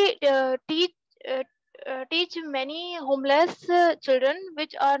teach many homeless children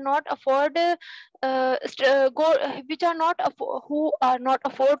which are not afford who are not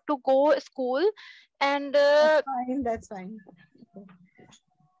afford to go school, and that's fine.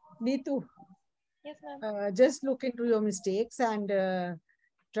 Neetu, yes, ma'am. just look into your mistakes and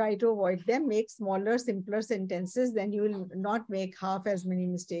try to avoid them. Make smaller, simpler sentences, then you will not make half as many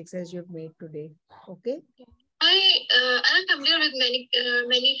mistakes as you've made today. Okay? I am familiar with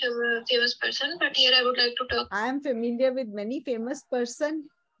many famous person, but here I would like to talk. I am familiar with many famous person.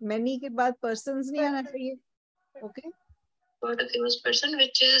 Many के बाद persons नहीं आना चाहिए. Okay? About a famous person,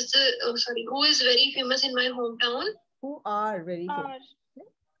 which is who is very famous in my hometown. Who are very famous.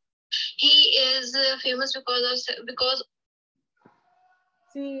 He is famous because.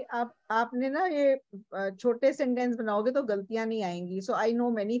 See, आपने ना ये छोटे sentence बनाओगे तो गलतियां नहीं आएंगी. So I know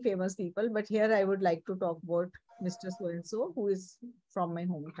many famous people, but here I would like to talk about Mr. So and so, who is from my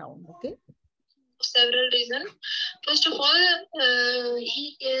hometown. Okay. Several reasons. First of all,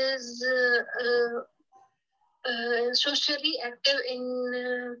 he is socially active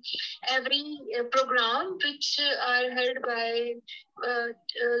in every program which are held by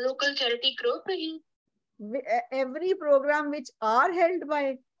local charity group. Every program which are held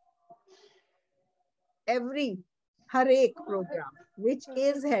by हर एक program which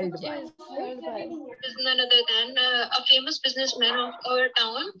is held by is none other than a famous businessman of our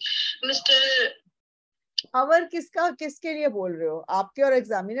town, Mr. Our किसके लिए बोल रहे हो? आपके और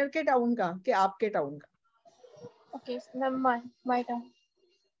examiner के town का कि आपके टाउन का? Okay, my town.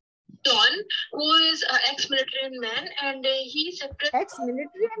 John, who is an ex-military man, and he separated.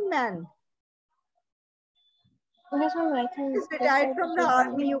 Ex-military man. Yes, ma'am. I think he's retired from the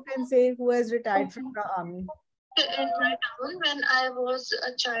army. You can say who has retired from the army. In my town when I was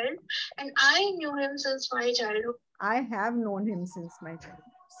a child, and I knew him since my childhood. I have known him since my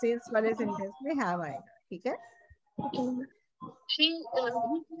childhood. Since वाले sentence में have आएगा, ठीक है? Okay. He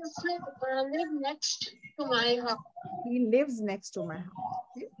live next to my house. He lives next to my house.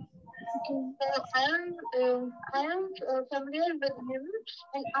 Okay. I am familiar with him,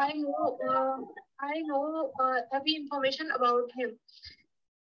 and I know every information about him.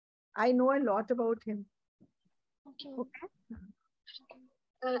 I know a lot about him. Okay.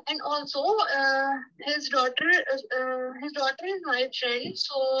 And also, his daughter is my friend.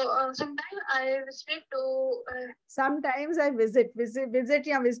 So sometimes I visit to. Sometimes I visit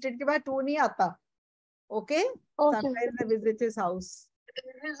या visited के बाद to नहीं आता. Okay. Sometimes I visit his house.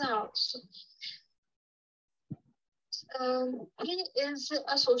 His house. He is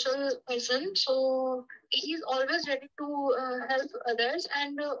a social person, so he's always ready to help others,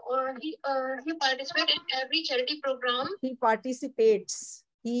 and he participates in every charity program. He participates.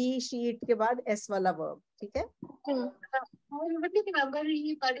 He, she, के बाद s वाला verb. ठीक है? I vividly remember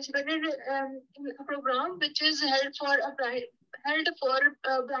he participated in a program which is held for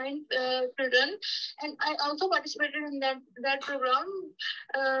blind children, and I also participated in that program.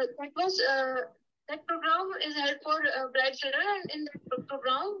 That program is held for blind children, and in that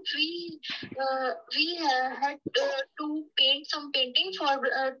program we had to paint some painting for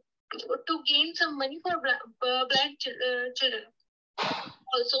to gain some money for blind children.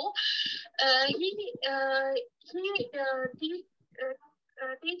 Also, he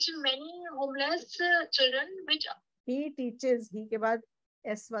teach many homeless children which he teaches. He के बाद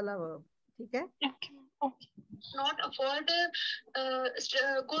s वाला verb. ठीक है? not afford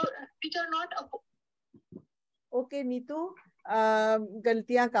which are not afford. Okay, Neetu.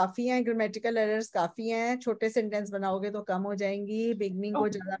 गलतियां काफी हैं, grammatical errors काफी हैं. छोटे सेंटेंस बनाओगे तो कम हो जाएंगी. बिगनिंग को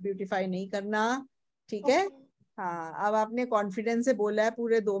ज्यादा ब्यूटीफाई नहीं करना. ठीक है? हाँ, अब आपने कॉन्फिडेंस से बोला है,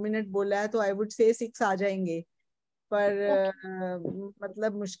 पूरे 2 मिनट बोला है, तो आई वुड से 6 आ जाएंगे. पर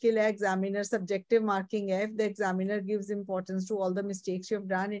मतलब मुश्किल है. एग्जामिनर सब्जेक्टिव मार्किंग है. If the examiner gives importance to all the mistakes you have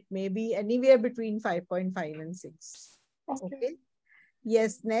done, it may be anywhere between 5.5 and 6. Okay.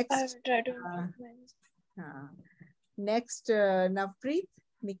 Yes. Next. I will try to. Next, Navpreet,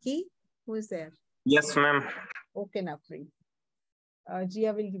 Nikki, who is there? Yes, ma'am. Okay, Navpreet.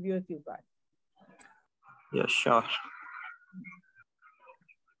 Jia will give you a cue card. Yeah, sure.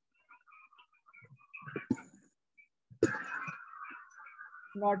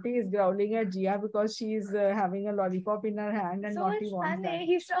 Naughty is growling at Jia because she is having a lollipop in her hand, and so Naughty wants that.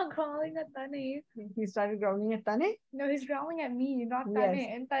 He's still growling at Tane. He started growling at Tane? No, he's growling at me, not Tane. Yes.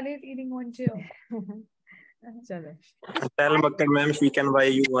 And Tane is eating one too. Chalo. Tell Bakkar ma'am she can buy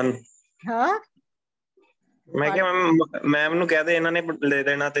you one. हाँ? मैं क्या ma'am ਨੂੰ ਕਹਿ ਦੇ ਇਹਨਾਂ ਨੇ ਲੈ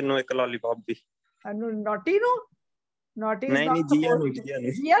ਦੇਣਾ ਤੈਨੂੰ ਇੱਕ lollipop भी. Naughty no? Naughty is नहीं not नहीं supposed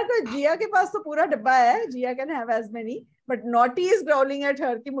to. Jia के पास तो पूरा डब्बा है. Jia can have as many. But Naughty is growling at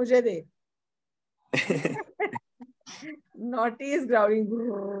her कि मुझे दे. Naughty is growling.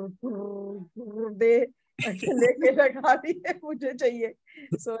 दे. लेके लगा दी है मुझे चाहिए.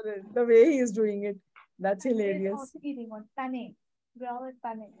 So the way he is doing it, that's hilarious. Also eating one. Tane. Growl at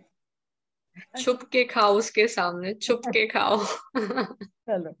Tane. छुप के खाओ उसके सामने. छुप के खाओ.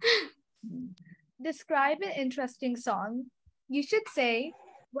 Hello. Describe an interesting song. You should say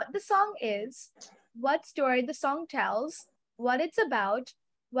what the song is, what story the song tells, what it's about,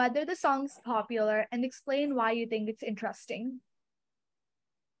 whether the song's popular, and explain why you think it's interesting.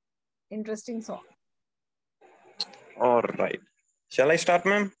 Interesting song. All right. Shall I start,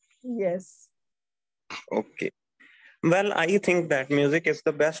 ma'am? Yes. Okay. Well, I think that music is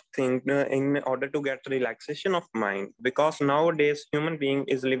the best thing in order to get relaxation of mind, because nowadays human being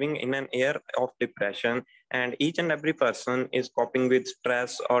is living in an era of depression, and each and every person is coping with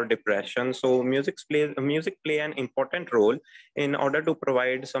stress or depression. So music play an important role in order to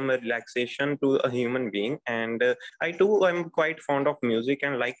provide some relaxation to a human being. And I too am quite fond of music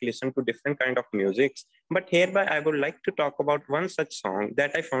and like listen to different kind of musics. But hereby I would like to talk about one such song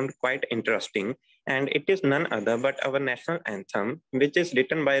that I found quite interesting, and it is none other but our national anthem, which is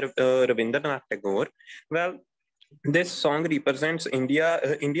written by Rabindranath Tagore. Well, this song represents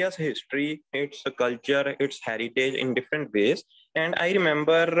India's history, its culture, its heritage in different ways. And I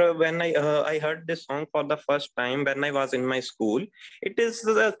remember when I heard this song for the first time when I was in my school. It is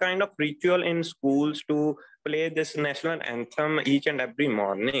a kind of ritual in schools to play this national anthem each and every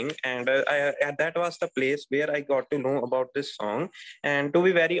morning, and that was the place where I got to know about this song. And to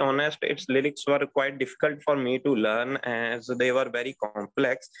be very honest, its lyrics were quite difficult for me to learn as they were very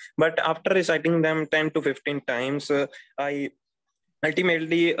complex. But after reciting them 10 to 15 times, I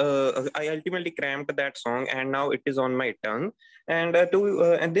ultimately cramped that song, and now it is on my tongue. And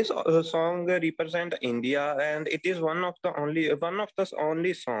this song represent India, and it is one of the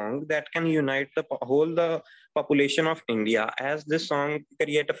only song that can unite the population of India, as this song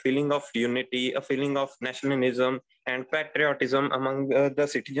create a feeling of unity, a feeling of nationalism and patriotism among the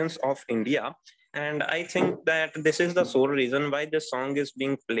citizens of India. And I think that this is the sole reason why this song is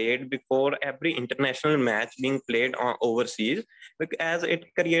being played before every international match being played overseas, as it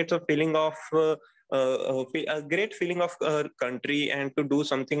creates a feeling of a great feeling of country, and to do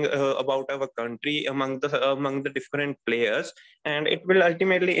something about our country among the different players, and it will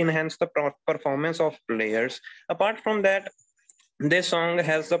ultimately enhance the performance of players. Apart from that, this song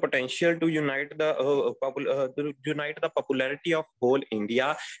has the potential to unite the popularity of whole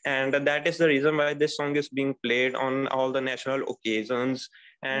India, and that is the reason why this song is being played on all the national occasions.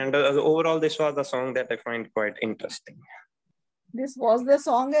 And overall, this was the song that I find quite interesting. This was the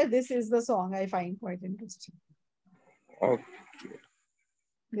song, and this is the song I find quite interesting. Okay.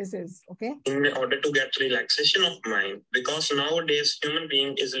 This is okay. In order to get relaxation of mind, because nowadays human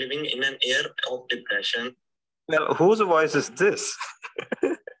being is living in an era of depression. Well, whose voice is this?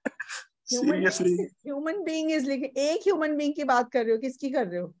 Seriously? Human being is like एक human being की बात कर रहे हो, किसकी कर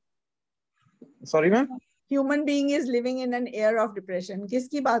रहे हो? Sorry, ma'am? Human being is living in an era of depression.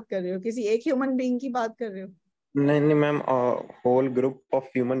 किसकी बात कर रहे हो? किसी एक human being की बात कर रहे हो? नहीं ma'am, whole group of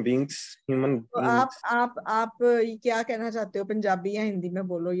human beings. तो आप क्या कहना चाहते हो? पंजाबी या हिंदी में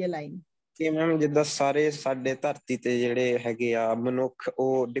बोलो ये लाइन। कि मैम जिद्दां ਸਾਰੇ ਸਾਡੇ ਧਰਤੀ ਤੇ ਜਿਹੜੇ ਹੈਗੇ ਆ ਮਨੁੱਖ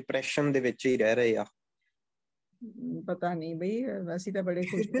ਉਹ ਡਿਪਰੈਸ਼ਨ ਦੇ ਵਿੱਚ ਹੀ ਰਹਿ ਰਹੇ ਆ। पता नहीं भाई, ਅਸੀਂ ਤਾਂ ਬੜੇ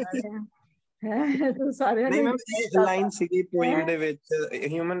ਖੁਸ਼ ਰਹਿ ਰਹੇ ਹਾਂ। तो सारे नहीं मैम, लाइन सीगी पोएम ਦੇ ਵਿੱਚ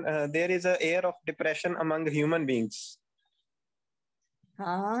human there is a air of depression among human beings.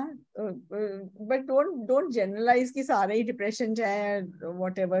 हाँ, but don't generalize कि सारे ही depression है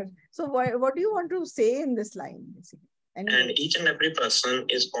whatever. So what do you want to say in this line basically? Anyway. And each and every person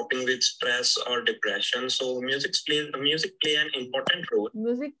is coping with stress or depression. So music play an important role.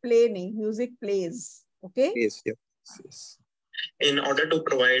 Music plays. Okay. Yes. In order to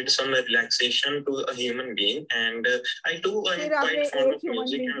provide some relaxation to a human being, and I do quite fond of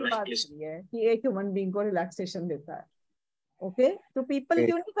music and like listening. कि एक human being को relaxation देता है. Okay, तो people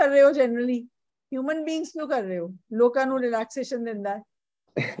क्यों नहीं कर रहे हो generally? Human beings क्यों कर रहे हो? लोगों को relaxation देता है.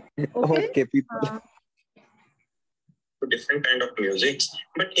 Okay, people. To different kind of music,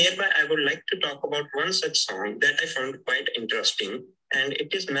 but hereby I would like to talk about one such song that I found quite interesting, and it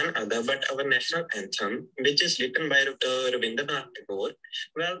is none other but our national anthem, which is written by Rabindranath Tagore.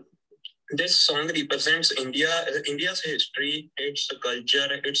 Well, this song represents India's history, its culture,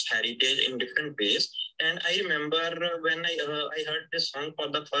 its heritage in different ways. And I remember when I heard this song for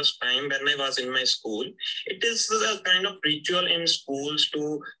the first time when I was in my school. It is a kind of ritual in schools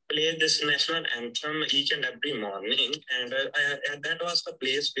to play this national anthem each and every morning. And that was the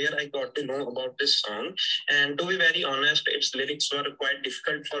place where I got to know about this song. And to be very honest, its lyrics were quite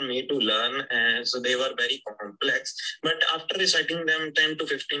difficult for me to learn as they were very complex. But after reciting them 10 to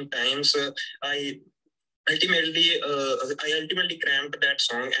 15 times, I ultimately cramped that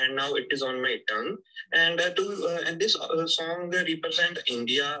song, and now it is on my tongue. And this song represents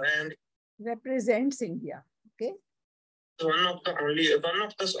India and represents India. Okay. One of the only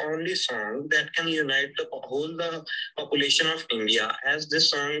song that can unite the population of India, as this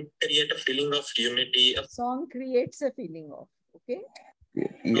song creates a feeling of unity. Song creates a feeling of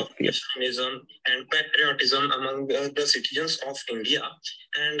nationalism and patriotism among the citizens of India.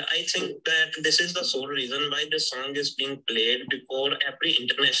 And I think that this is the sole reason why this song is being played before every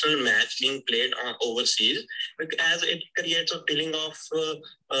international match being played overseas, as it creates a feeling of a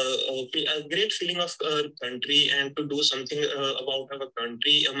great feeling of country, and to do something about our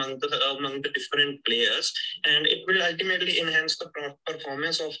country among the different players, and it will ultimately enhance the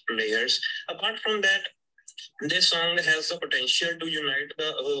performance of players. Apart from that, this song has the potential to unite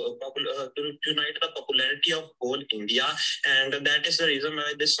the popularity of whole India, and that is the reason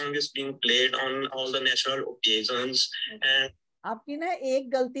why this song is being played on all the national occasions. And आपकी ना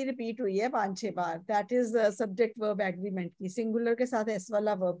एक गलती repeat हुई है 5-6 बार. That is subject verb agreement की. Singular के साथ S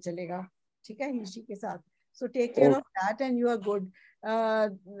वाला वर्ब चलेगा, ठीक है, ही के साथ. So take care of that and you are good.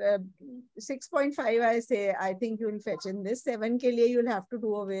 6.5 I say, I think you will fetch in this. 7 के लिए you will have to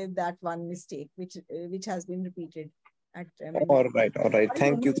do away that one mistake which has been repeated at all right.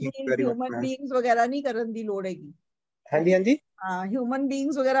 Thank you very much. Human beings वगैरह नहीं करन दी लोड़ हैगी. हाँ human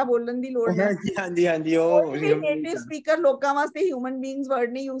beings वगैरह बोलन दी लोड़ नहीं. हाँ ओ नेटिव स्पीकर लोगों वास्ते human beings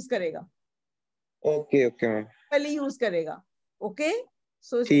word नहीं यूज करेगा. Okay ma'am. पहले यूज करेगा. Okay.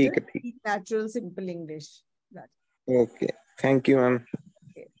 So ठीक है. Natural simple English. That. Okay. Thank you, ma'am.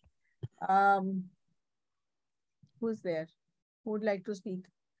 Okay. Who's there? Who would like to speak?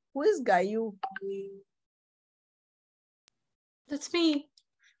 Who is Gayu? That's me.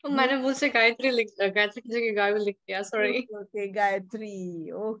 मैंने भूल से गायत्री गायत्री की जगह गायत्री लिख दिया, sorry. Okay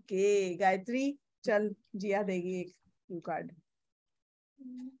Gayatri, okay Gayatri, चल जिया देगी एक Q card.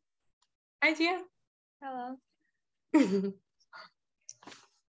 Hi Jiya. Hello.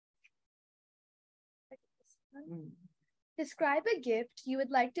 Describe a gift you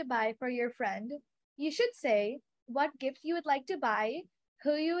would like to buy for your friend. You should say what gift you would like to buy,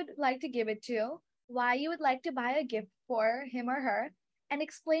 who you would like to give it to, why you would like to buy a gift for him or her, and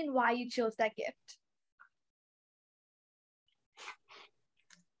explain why you chose that gift.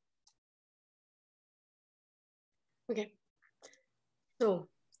 Okay. So,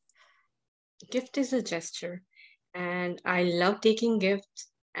 gift is a gesture, and I love taking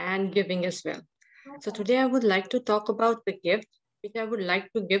gifts and giving as well. So today I would like to talk about the gift which I would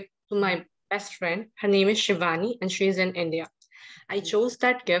like to give to my best friend. Her name is Shivani and she is in India. I chose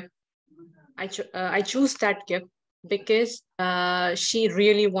that gift. I chose that gift because she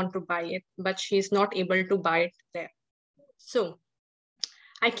really want to buy it, but she is not able to buy it there. So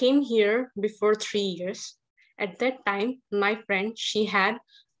I came here before 3 years. At that time, my friend, she had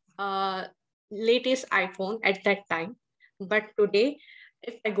latest iPhone at that time. But today,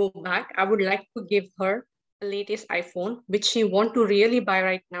 if I go back, I would like to give her the latest iPhone, which she want to really buy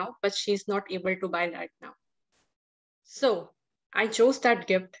right now, but she's not able to buy right now. So I chose that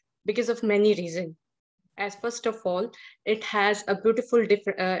gift because of many reasons. As first of all, it has a beautiful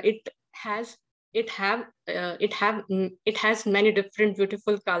it has many different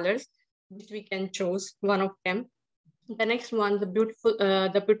beautiful colors which we can choose one of them. The next one, the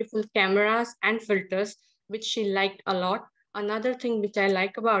beautiful cameras and filters, which she liked a lot. Another thing which I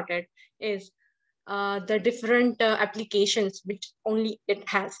like about it is the different applications which only it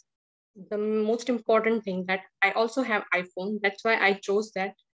has. The most important thing that I also have iPhone. That's why I chose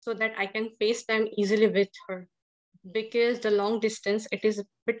that, so that I can FaceTime easily with her. Because the long distance, it is a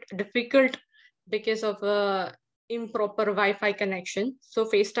bit difficult because of improper Wi-Fi connection. So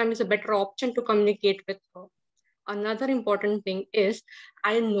FaceTime is a better option to communicate with her. Another important thing is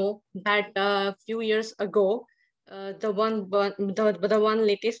I know that a few years ago, the one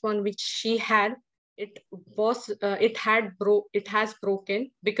latest one which she had, it has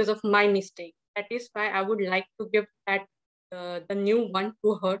broken because of my mistake. That is why I would like to give that the new one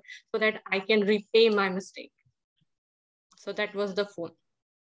to her so that I can repay my mistake. So that was the phone.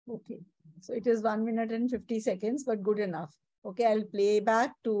 Okay, so it is 1 minute and 50 seconds, but good enough. Okay, I'll play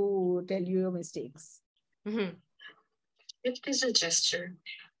back to tell you your mistakes. Mm-hmm. Gift is a gesture,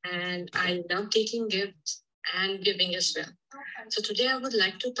 and I love taking gifts and giving as well. So today I would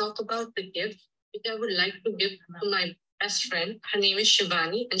like to talk about the gift which I would like to give to my best friend. Her name is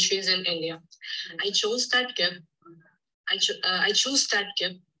Shivani, and she is in India. I chose that gift. I chose that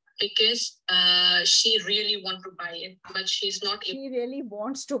gift because she really want to buy it, but she's not able. She really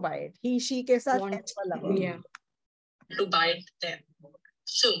wants to buy it. He, she के साथ yeah, to buy it there.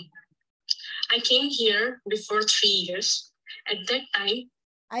 So I came here before 3 years. At that time,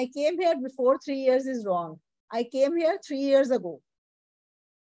 I came here before 3 years is wrong. I came here 3 years ago.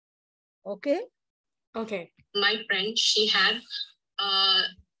 Okay? Okay. My friend, she had.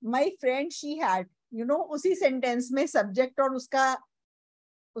 My friend, she had. You know, उसी sentence में subject और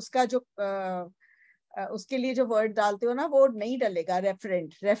उसका जो उसके लिए जो word डालते हो ना, वो नहीं डलेगा.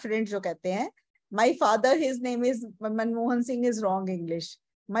 Referent जो कहते हैं. My father, his name is Manmohan Singh is wrong English.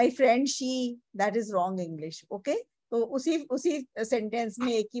 My friend, she, that is wrong English. Okay? तो उसी sentence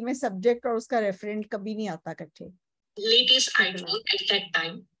में एक ही में subject और उसका referent कभी नहीं आता इकट्ठे. Latest iPhone at that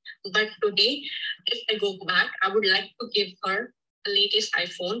time, but today, if I go back, I would like to give her the latest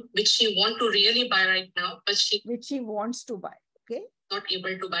iPhone, which she want to really buy right now, but which she wants to buy. Okay? Not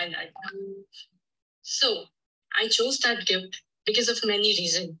able to buy right now. So I chose that gift because of many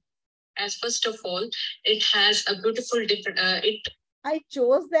reasons. As first of all, it has a beautiful I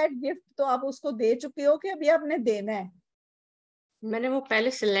chose that gift. तो आप उसको दे चुके हो कि अभी आपने देना है? मैंने वो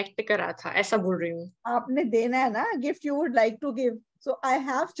पहले select करा था, ऐसा बोल रही हूँ. आपने देना है ना, gift you would like to give. So I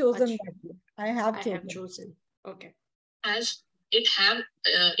have chosen that gift. I have chosen. Okay. As it has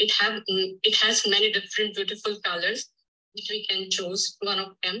many different beautiful colors, which we can choose one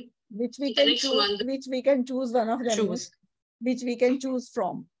of them. Which we can choose one of them. Choose. Which we can choose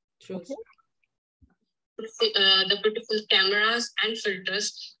from. Choose. Okay. The beautiful cameras and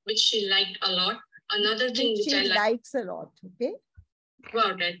filters, which she liked a lot. Another thing which she likes a lot. Okay.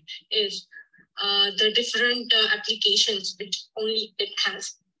 About it is the different applications which only it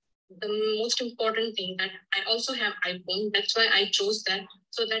has. The most important thing that I also have iPhone. That's why I chose that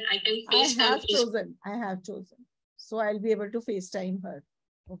so that I can FaceTime. I have chosen. So I'll be able to FaceTime her.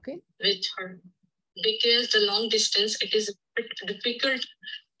 Okay. With her. Because the long distance, it is a bit difficult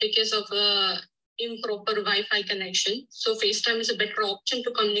because of improper Wi-Fi connection. So FaceTime is a better option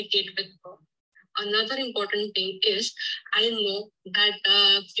to communicate with her. Another important thing is, I know that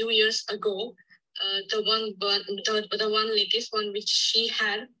a few years ago, the one latest one which she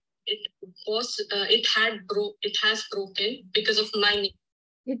had, it has broken because of my.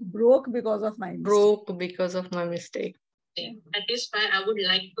 It broke because of my mistake. Broke because of my mistake. That is why I would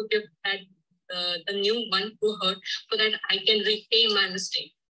like to give that the new one to her so that I can repay my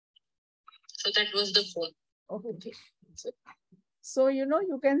mistake. So that was the phone. Okay. So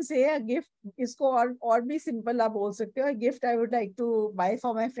you can say a gift. इसको और भी simple आप बोल सकते हो. A gift I would like to buy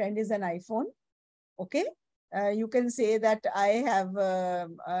for my friend is an iPhone. Okay. You can say that I have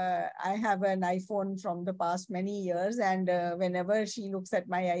an iPhone from the past many years, and whenever she looks at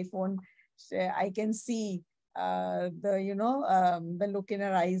my iPhone, I can see the look in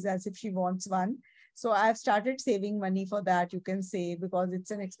her eyes as if she wants one. So I've started saving money for that, you can say, because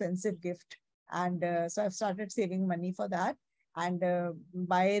it's an expensive gift, and so I've started saving money for that. And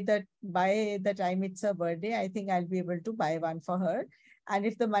by the time it's her birthday, I think I'll be able to buy one for her. And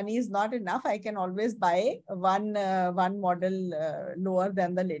if the money is not enough, I can always buy one model lower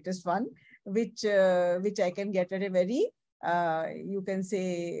than the latest one, which I can get at a very you can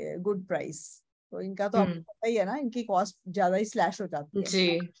say good price. So इनका तो आपको पता ही है ना, इनकी cost ज़्यादा ही slash हो जाती है.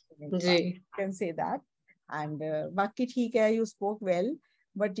 जी. You can say that. And बाकी ठीक है, you spoke well,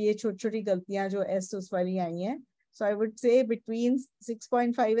 but ये छोटी-छोटी गलतियाँ जो S उस वाली आई हैं. So I would say between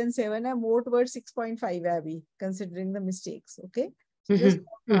 6.5 and 7, है more towards 6.5 है अभी, considering the mistakes. Okay. So just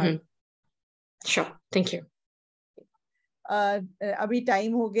Sure. Thank you. अभी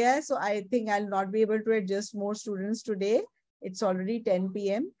time हो गया है, so I think I'll not be able to adjust more students today. It's already 10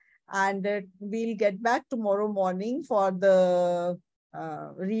 p.m. and we'll get back tomorrow morning for the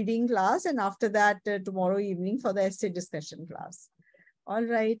reading class, and after that tomorrow evening for the essay discussion class. All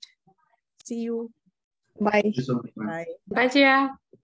right. See you. Bye. Bye. Bye, Jia.